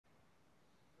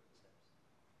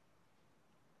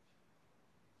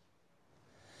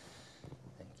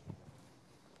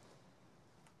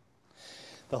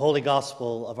The Holy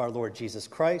Gospel of our Lord Jesus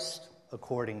Christ,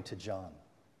 according to John.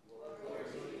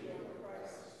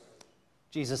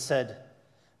 Jesus said,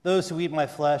 "Those who eat my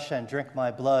flesh and drink my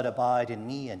blood abide in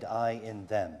me, and I in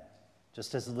them.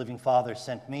 Just as the living Father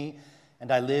sent me,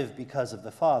 and I live because of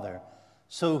the Father,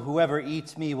 so whoever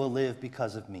eats me will live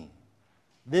because of me.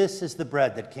 This is the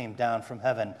bread that came down from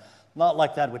heaven, not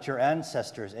like that which your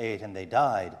ancestors ate and they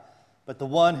died, but the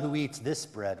one who eats this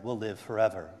bread will live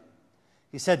forever."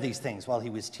 He said these things while he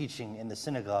was teaching in the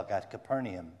synagogue at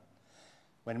Capernaum.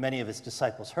 When many of his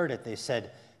disciples heard it, they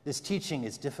said, "This teaching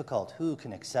is difficult. Who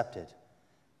can accept it?"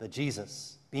 But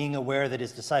Jesus, being aware that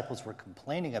his disciples were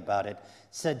complaining about it,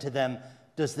 said to them,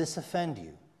 "Does this offend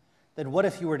you? Then what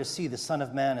if you were to see the Son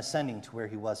of Man ascending to where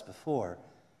he was before?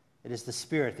 It is the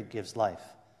Spirit that gives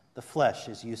life. The flesh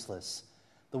is useless.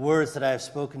 The words that I have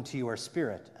spoken to you are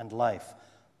spirit and life,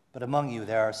 but among you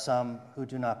there are some who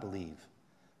do not believe."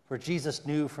 For Jesus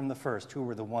knew from the first who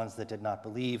were the ones that did not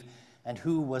believe and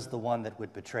who was the one that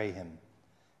would betray him.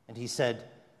 And he said,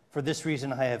 "For this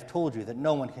reason I have told you that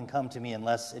no one can come to me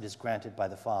unless it is granted by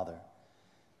the Father."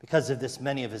 Because of this,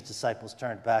 many of his disciples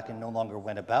turned back and no longer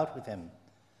went about with him.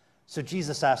 So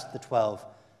Jesus asked the 12,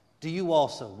 "Do you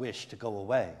also wish to go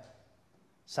away?"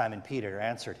 Simon Peter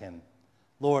answered him,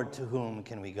 "Lord, to whom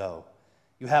can we go?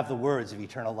 You have the words of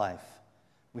eternal life.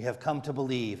 We have come to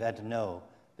believe and to know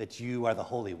that you are the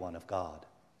Holy One of God."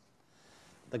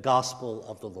 The Gospel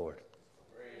of the Lord.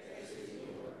 Praise to you,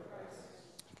 Lord Christ.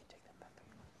 You can take that back.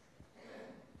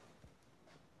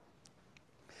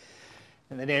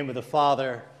 In the name of the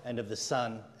Father, and of the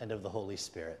Son, and of the Holy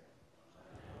Spirit.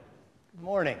 Good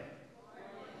morning.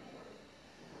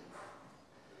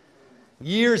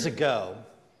 Years ago,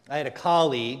 I had a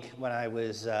colleague when I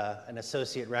was an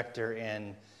associate rector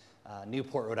in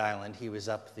Newport, Rhode Island. He was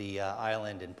up the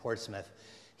island in Portsmouth.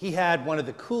 He had one of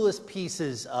the coolest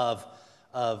pieces of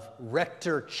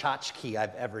rector tchotchke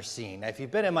I've ever seen. Now, if you've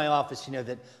been in my office, you know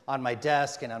that on my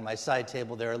desk and on my side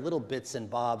table, there are little bits and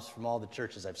bobs from all the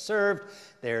churches I've served.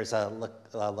 There's a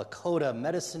Lakota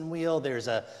medicine wheel. There's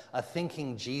a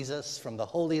thinking Jesus from the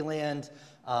Holy Land.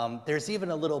 There's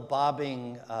even a little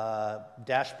bobbing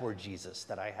dashboard Jesus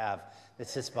that I have that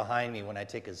sits behind me when I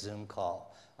take a Zoom call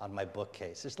on my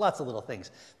bookcase. There's lots of little things.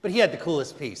 But he had the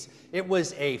coolest piece. It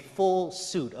was a full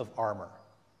suit of armor.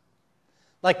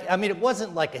 It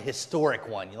wasn't like a historic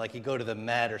one. You go to the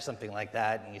Met or something like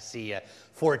that, and you see a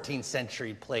 14th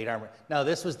century plate armor. No,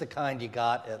 this was the kind you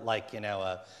got at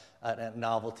a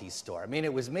novelty store.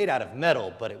 It was made out of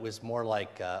metal, but it was more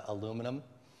like aluminum,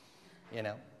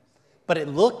 But it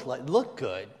looked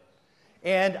good.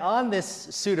 And on this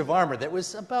suit of armor that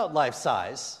was about life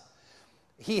size,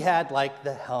 he had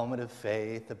the helmet of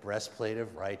faith, the breastplate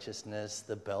of righteousness,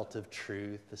 the belt of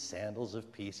truth, the sandals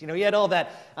of peace. He had all that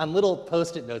on little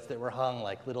Post-it notes that were hung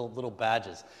like little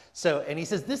badges. And he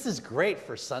says, this is great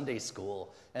for Sunday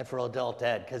school and for adult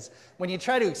ed, because when you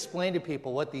try to explain to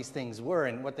people what these things were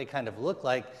and what they kind of look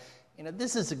like,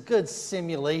 this is a good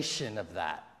simulation of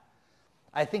that.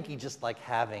 I think he just liked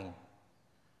having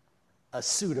a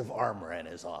suit of armor in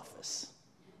his office.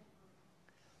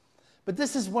 But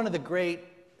this is one of the great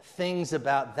things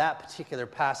about that particular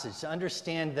passage, to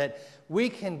understand that we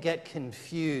can get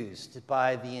confused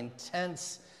by the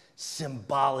intense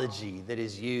symbology that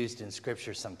is used in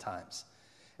Scripture sometimes,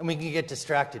 and we can get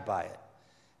distracted by it.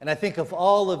 And I think of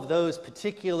all of those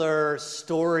particular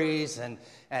stories and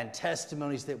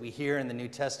testimonies that we hear in the New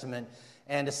Testament,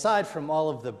 and aside from all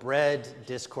of the bread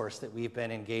discourse that we've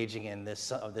been engaging in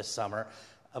this summer,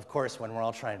 of course, when we're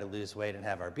all trying to lose weight and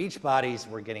have our beach bodies,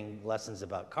 we're getting lessons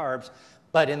about carbs.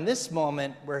 But in this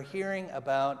moment, we're hearing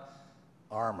about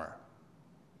armor.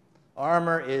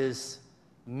 Armor is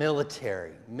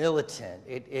military, militant.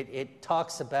 It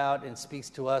talks about and speaks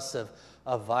to us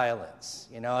of violence.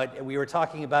 We were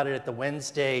talking about it at the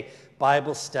Wednesday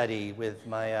Bible study with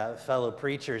my fellow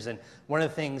preachers, and one of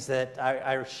the things that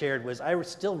I shared was I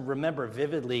still remember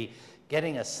vividly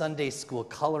getting a Sunday school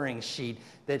coloring sheet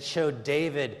that showed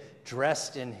David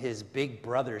dressed in his big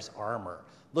brother's armor,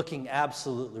 looking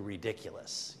absolutely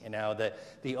ridiculous.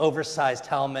 The oversized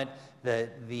helmet,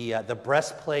 the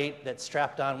breastplate that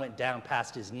strapped on went down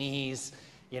past his knees,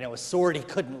 a sword he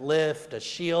couldn't lift, a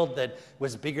shield that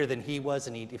was bigger than he was,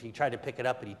 and if he tried to pick it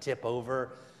up, it'd tip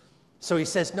over. So he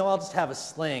says, no, I'll just have a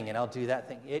sling and I'll do that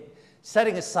thing.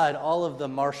 Setting aside all of the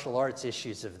martial arts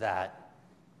issues of that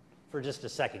for just a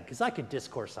second, because I could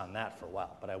discourse on that for a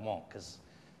while, but I won't, because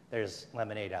there's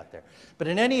lemonade out there. But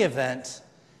in any event,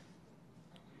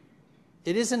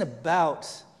 it isn't about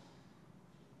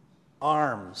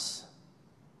arms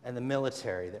and the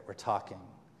military that we're talking.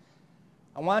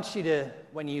 I want you to,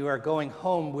 when you are going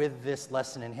home with this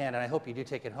lesson in hand, and I hope you do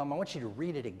take it home, I want you to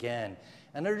read it again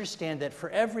and understand that for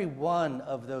every one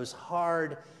of those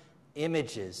hard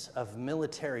images of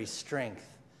military strength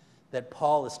that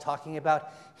Paul is talking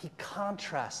about, he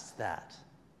contrasts that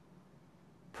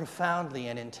profoundly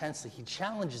and intensely. He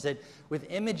challenges it with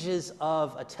images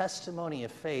of a testimony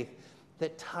of faith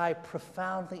that tie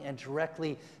profoundly and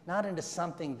directly not into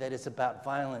something that is about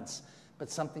violence, but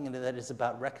something that is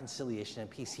about reconciliation and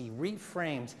peace. He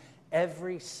reframes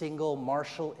every single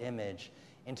martial image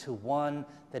into one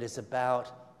that is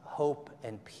about hope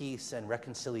and peace and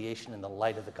reconciliation in the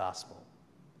light of the gospel.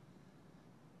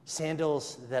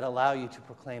 Sandals that allow you to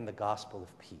proclaim the gospel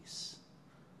of peace.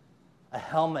 A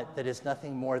helmet that is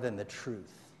nothing more than the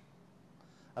truth.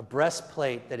 A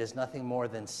breastplate that is nothing more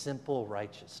than simple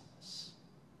righteousness.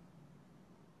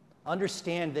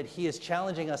 Understand that he is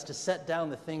challenging us to set down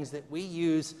the things that we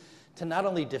use to not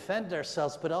only defend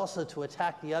ourselves, but also to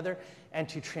attack the other and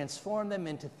to transform them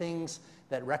into things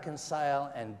that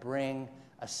reconcile and bring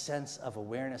a sense of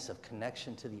awareness of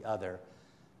connection to the other,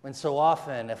 when so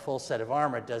often a full set of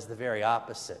armor does the very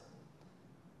opposite.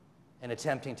 In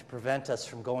attempting to prevent us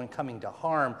from coming to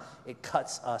harm, it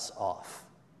cuts us off.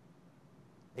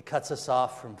 It cuts us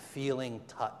off from feeling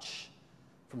touch,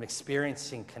 from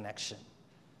experiencing connection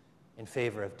in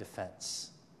favor of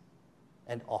defense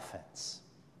and offense.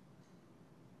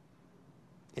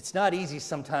 It's not easy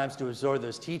sometimes to absorb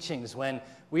those teachings when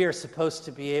we are supposed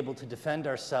to be able to defend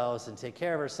ourselves and take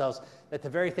care of ourselves, that the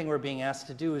very thing we're being asked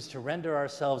to do is to render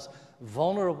ourselves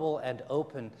vulnerable and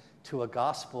open to a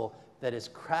gospel that is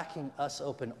cracking us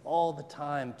open all the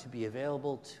time to be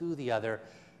available to the other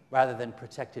rather than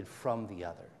protected from the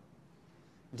other.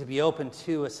 And to be open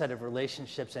to a set of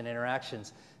relationships and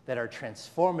interactions that are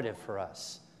transformative for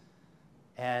us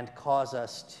and cause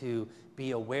us to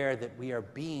be aware that we are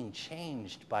being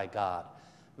changed by God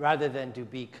rather than to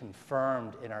be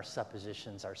confirmed in our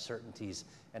suppositions, our certainties,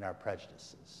 and our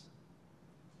prejudices.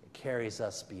 It carries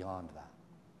us beyond that.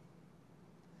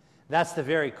 That's the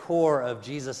very core of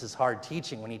Jesus' hard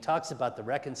teaching when he talks about the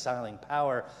reconciling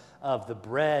power of the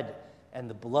bread and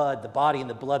the blood, the body and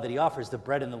the blood that he offers, the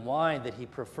bread and the wine that he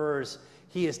prefers.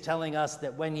 He is telling us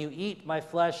that when you eat my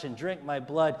flesh and drink my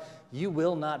blood, you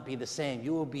will not be the same.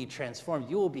 You will be transformed.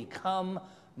 You will become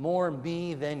more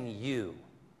me than you.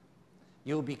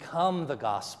 You will become the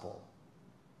gospel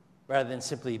rather than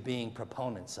simply being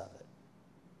proponents of it.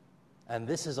 And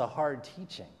this is a hard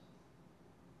teaching.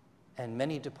 And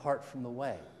many depart from the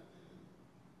way.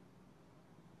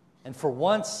 And for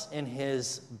once in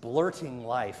his blurting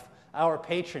life, our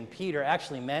patron Peter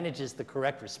actually manages the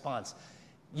correct response.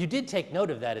 You did take note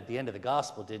of that at the end of the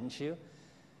gospel, didn't you?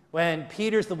 When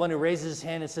Peter's the one who raises his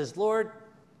hand and says, Lord,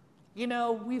 you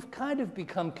know, we've kind of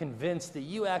become convinced that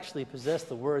you actually possess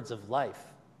the words of life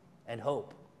and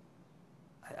hope.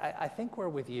 I think we're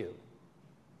with you.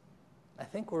 I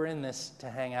think we're in this to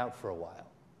hang out for a while.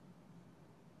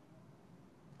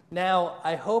 Now,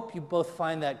 I hope you both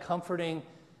find that comforting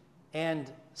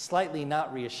and slightly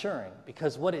not reassuring,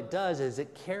 because what it does is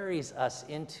it carries us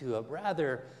into a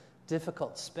rather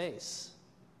difficult space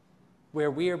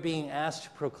where we are being asked to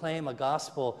proclaim a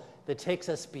gospel that takes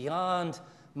us beyond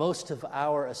most of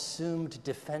our assumed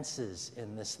defenses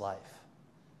in this life.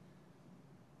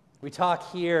 We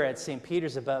talk here at St.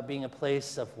 Peter's about being a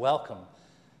place of welcome,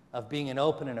 of being an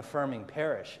open and affirming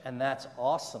parish, and that's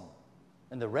awesome.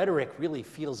 And the rhetoric really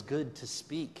feels good to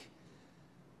speak.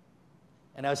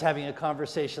 And I was having a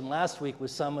conversation last week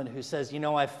with someone who says, you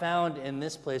know, I found in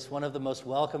this place one of the most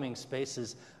welcoming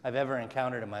spaces I've ever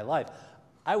encountered in my life.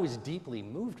 I was deeply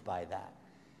moved by that.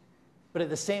 But at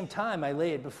the same time, I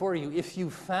lay it before you, if you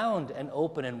found an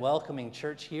open and welcoming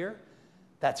church here,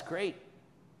 that's great.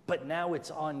 But now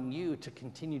it's on you to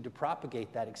continue to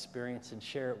propagate that experience and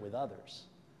share it with others.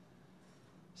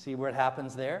 See what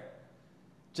happens there?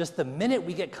 Just the minute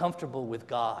we get comfortable with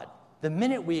God, the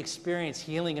minute we experience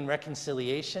healing and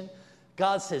reconciliation,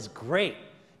 God says, great,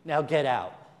 now get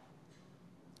out.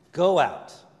 Go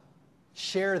out.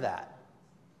 Share that.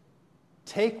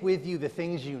 Take with you the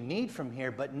things you need from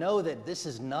here, but know that this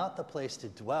is not the place to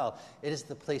dwell. It is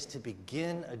the place to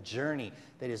begin a journey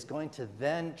that is going to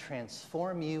then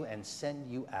transform you and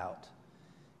send you out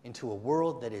into a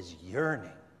world that is yearning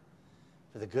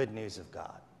for the good news of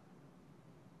God.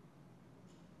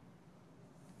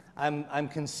 I'm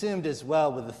consumed as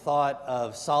well with the thought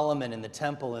of Solomon in the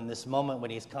temple in this moment when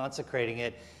he's consecrating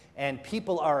it, and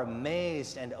people are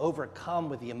amazed and overcome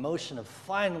with the emotion of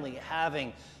finally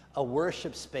having a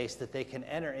worship space that they can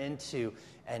enter into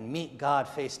and meet God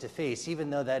face to face,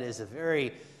 even though that is a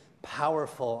very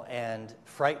powerful and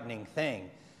frightening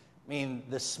thing. I mean,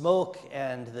 the smoke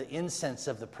and the incense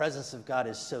of the presence of God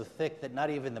is so thick that not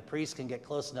even the priest can get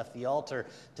close enough to the altar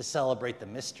to celebrate the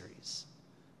mysteries.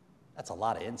 That's a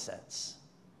lot of incense.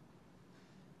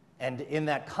 And in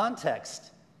that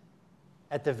context,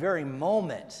 at the very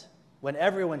moment when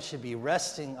everyone should be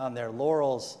resting on their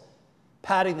laurels,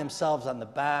 patting themselves on the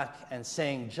back and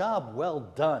saying, "Job well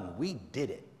done, we did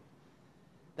it."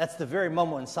 That's the very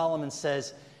moment when Solomon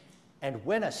says, "And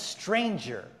when a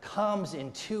stranger comes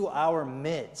into our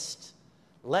midst,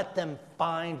 let them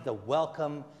find the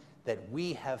welcome that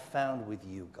we have found with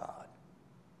you, God."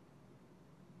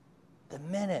 The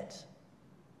minute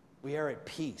we are at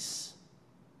peace,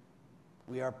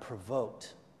 we are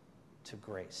provoked to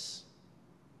grace.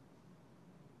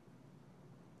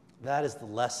 That is the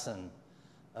lesson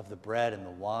of the bread and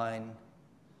the wine.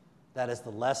 That is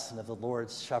the lesson of the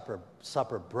Lord's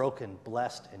Supper, broken,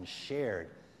 blessed, and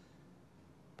shared.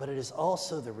 But it is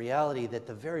also the reality that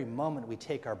the very moment we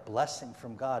take our blessing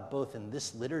from God, both in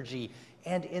this liturgy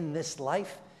and in this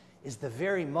life, is the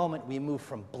very moment we move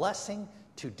from blessing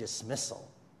to dismissal.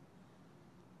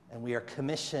 And we are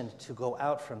commissioned to go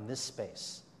out from this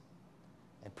space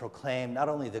and proclaim not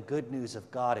only the good news of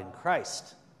God in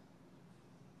Christ,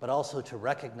 but also to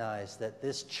recognize that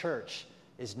this church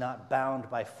is not bound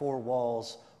by four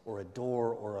walls or a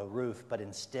door or a roof, but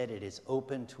instead it is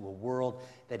open to a world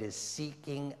that is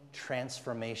seeking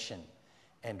transformation,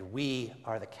 and we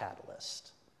are the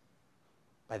catalyst.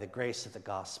 By the grace of the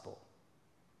gospel,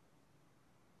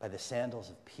 by the sandals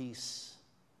of peace,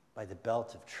 by the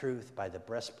belt of truth, by the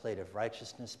breastplate of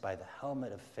righteousness, by the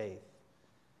helmet of faith,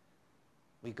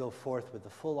 we go forth with the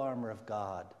full armor of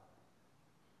God,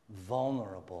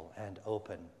 vulnerable and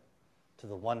open to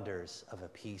the wonders of a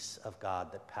peace of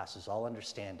God that passes all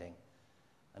understanding,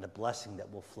 and a blessing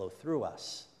that will flow through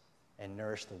us and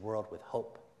nourish the world with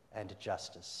hope and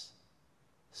justice,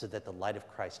 so that the light of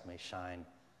Christ may shine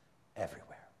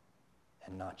everywhere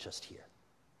and not just here.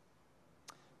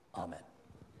 Amen.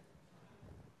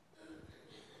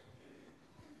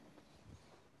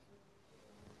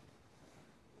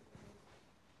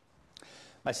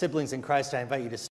 My siblings in Christ, I invite you to